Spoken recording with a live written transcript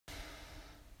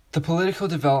The political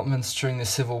developments during the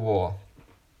Civil War.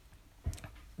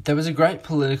 There was a great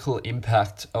political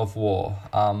impact of war.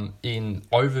 In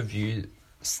overview,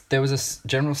 there was a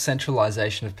general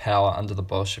centralization of power under the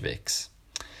Bolsheviks,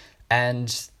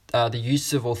 and the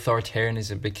use of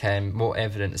authoritarianism became more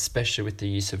evident, especially with the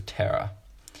use of terror.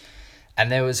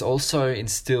 And there was also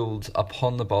instilled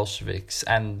upon the Bolsheviks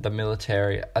and the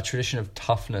military a tradition of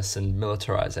toughness and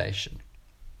militarization.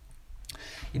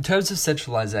 In terms of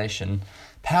centralization,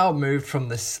 power moved from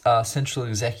this Central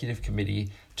Executive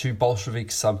Committee to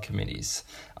Bolshevik subcommittees.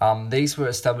 These were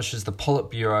established as the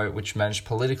Politburo, which managed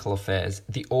political affairs,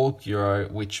 the Orgbureau,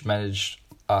 which managed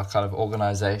kind of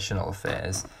organizational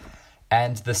affairs,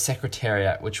 and the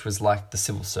Secretariat, which was like the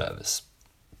civil service.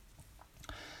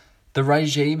 The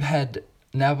regime had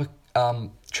now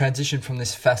transitioned from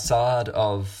this facade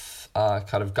of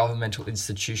kind of governmental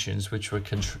institutions, which were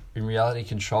in reality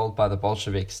controlled by the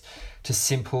Bolsheviks, to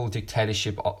simple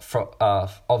dictatorship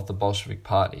of the Bolshevik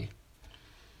Party.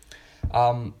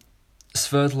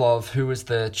 Sverdlov, who was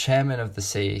the chairman of the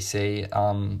CEC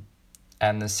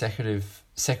and the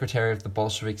secretary of the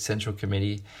Bolshevik Central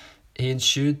Committee, he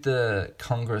ensured the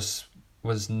Congress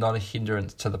was not a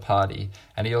hindrance to the party,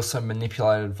 and he also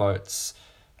manipulated votes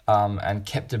and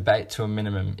kept debate to a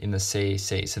minimum in the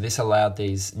CEC. So this allowed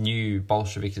these new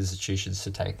Bolshevik institutions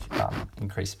to take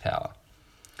increased power.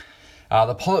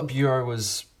 The Politburo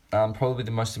was probably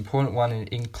the most important one. It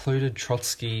included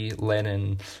Trotsky,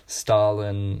 Lenin,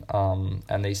 Stalin,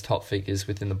 and these top figures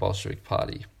within the Bolshevik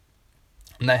Party.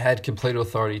 And they had complete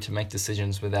authority to make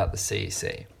decisions without the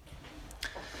CEC.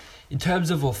 In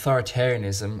terms of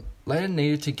authoritarianism, Lenin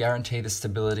needed to guarantee the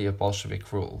stability of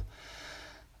Bolshevik rule.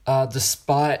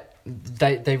 Despite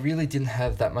they really didn't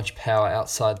have that much power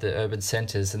outside the urban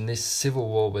centres, and this civil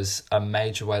war was a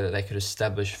major way that they could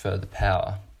establish further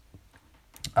power.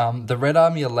 The Red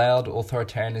Army allowed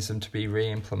authoritarianism to be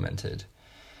re-implemented,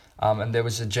 and there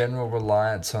was a general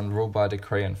reliance on rule by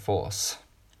decree and force.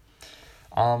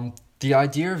 The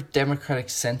idea of democratic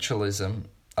centralism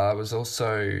was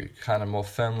also kind of more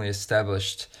firmly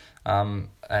established,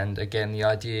 and again, the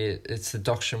idea, it's the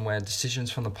doctrine where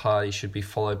decisions from the party should be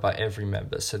followed by every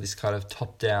member, so this kind of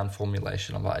top-down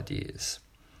formulation of ideas.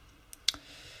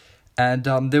 And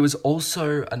there was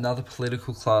also another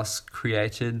political class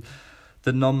created,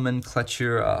 the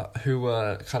nomenclatura, who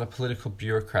were kind of political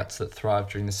bureaucrats that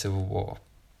thrived during the Civil War.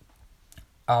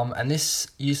 And this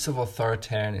use of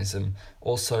authoritarianism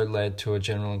also led to a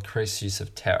general increased use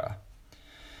of terror.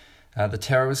 The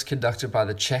terror was conducted by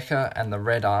the Cheka and the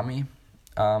Red Army,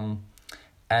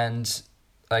 and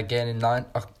again in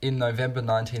November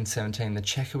 1917, the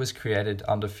Cheka was created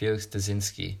under Felix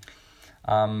Dzerzhinsky,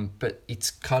 but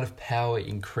its kind of power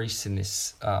increased in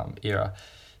this era.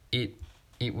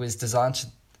 It was designed to.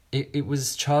 It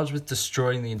was charged with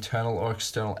destroying the internal or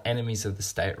external enemies of the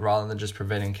state rather than just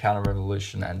preventing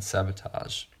counter-revolution and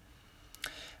sabotage.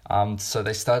 So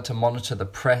they started to monitor the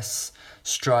press,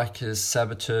 strikers,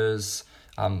 saboteurs,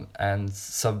 and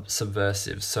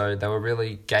subversives. So they were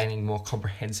really gaining more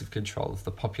comprehensive control of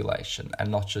the population and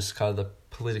not just kind of the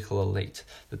political elite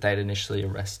that they'd initially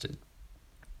arrested.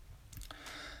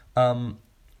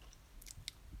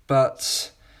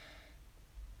 But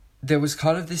there was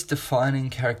kind of this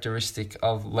defining characteristic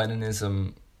of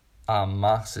Leninism,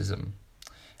 Marxism,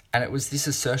 and it was this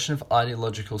assertion of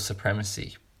ideological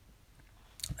supremacy.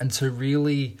 And so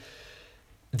really,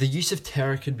 the use of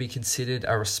terror could be considered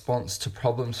a response to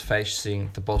problems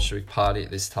facing the Bolshevik Party at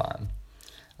this time.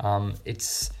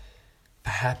 It's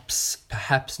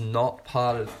perhaps not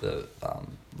part of the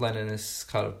Leninist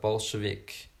kind of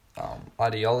Bolshevik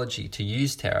ideology to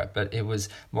use terror, but it was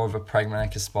more of a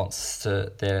pragmatic response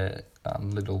to their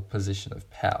little position of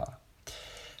power.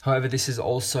 However, this is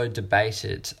also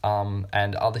debated,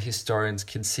 and other historians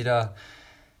consider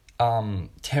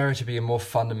terror to be a more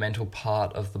fundamental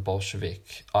part of the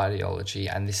Bolshevik ideology,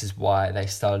 and this is why they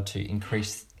started to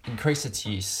increase its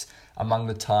use among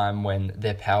the time when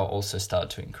their power also started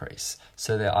to increase.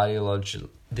 So their ideology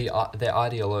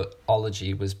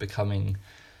was becoming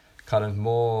kind of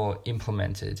more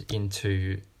implemented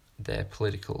into their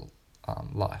political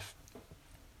life.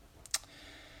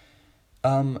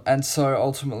 And so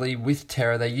ultimately, with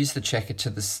terror, they used the Cheka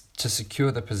to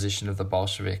secure the position of the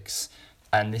Bolsheviks.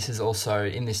 And this is also,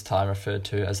 in this time, referred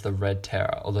to as the Red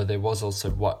Terror, although there was also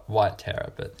White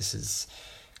Terror, but this is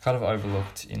kind of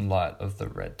overlooked in light of the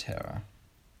Red Terror.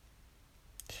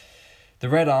 The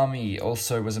Red Army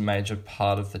also was a major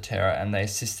part of the terror, and they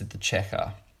assisted the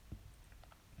Cheka.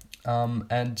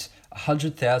 And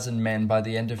 100,000 men by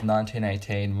the end of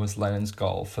 1918 was Lenin's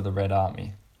goal for the Red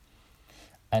Army.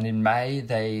 And in May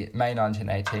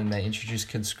 1918, they introduced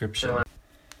conscription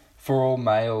for all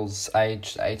males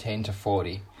aged 18 to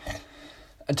 40.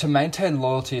 And to maintain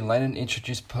loyalty, Lenin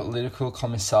introduced political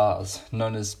commissars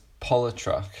known as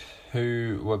politruk,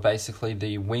 who were basically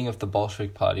the wing of the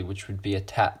Bolshevik Party, which would be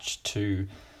attached to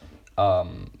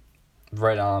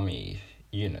Red Army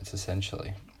units,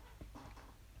 essentially.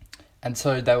 And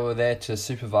so they were there to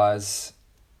supervise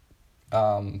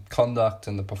conduct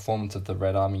and the performance of the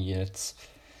Red Army units.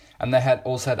 And they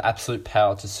also had absolute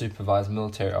power to supervise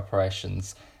military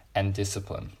operations and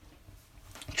discipline.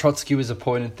 Trotsky was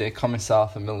appointed their Commissar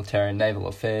for Military and Naval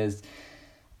Affairs,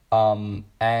 and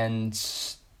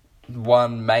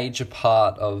one major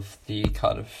part of the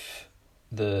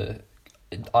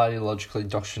ideological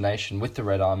indoctrination with the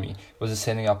Red Army was the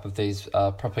setting up of these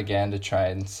propaganda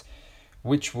trains,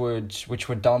 which were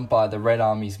done by the Red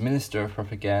Army's Minister of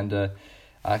Propaganda,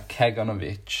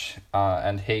 Kaganovich,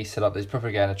 and he set up these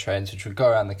propaganda trains which would go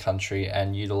around the country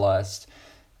and utilised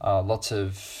lots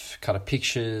of kind of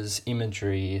pictures,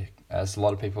 imagery, as a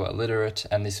lot of people were illiterate,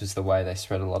 and this was the way they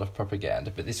spread a lot of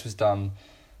propaganda. But this was done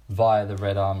via the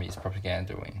Red Army's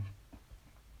propaganda wing.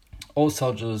 All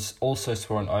soldiers also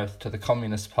swore an oath to the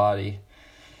Communist Party,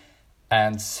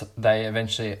 and they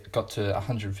eventually got to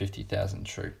 150,000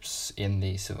 troops in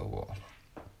the Civil War.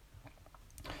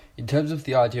 In terms of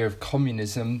the idea of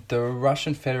communism, the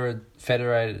Russian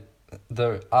Federated,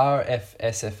 the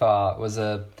RFSFR was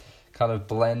a kind of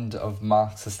blend of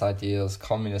Marxist ideals,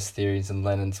 communist theories, and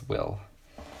Lenin's will.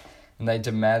 And they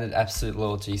demanded absolute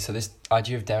loyalty, so this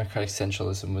idea of democratic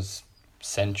centralism was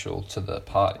central to the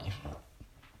party.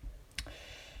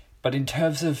 But in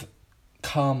terms of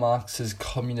Karl Marx's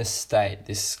communist state,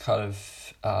 this kind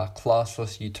of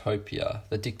classless utopia,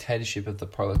 the dictatorship of the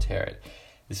proletariat,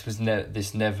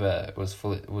 this never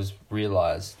was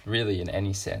realized really in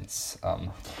any sense.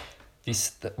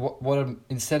 What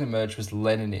instead emerged was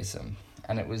Leninism,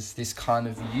 and it was this kind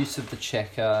of use of the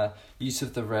Cheka, use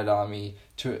of the Red Army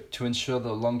to ensure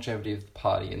the longevity of the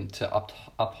party and to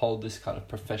uphold this kind of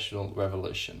professional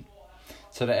revolution.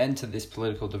 So to enter this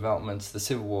political developments, the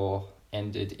Civil War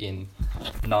ended in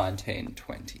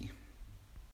 1920.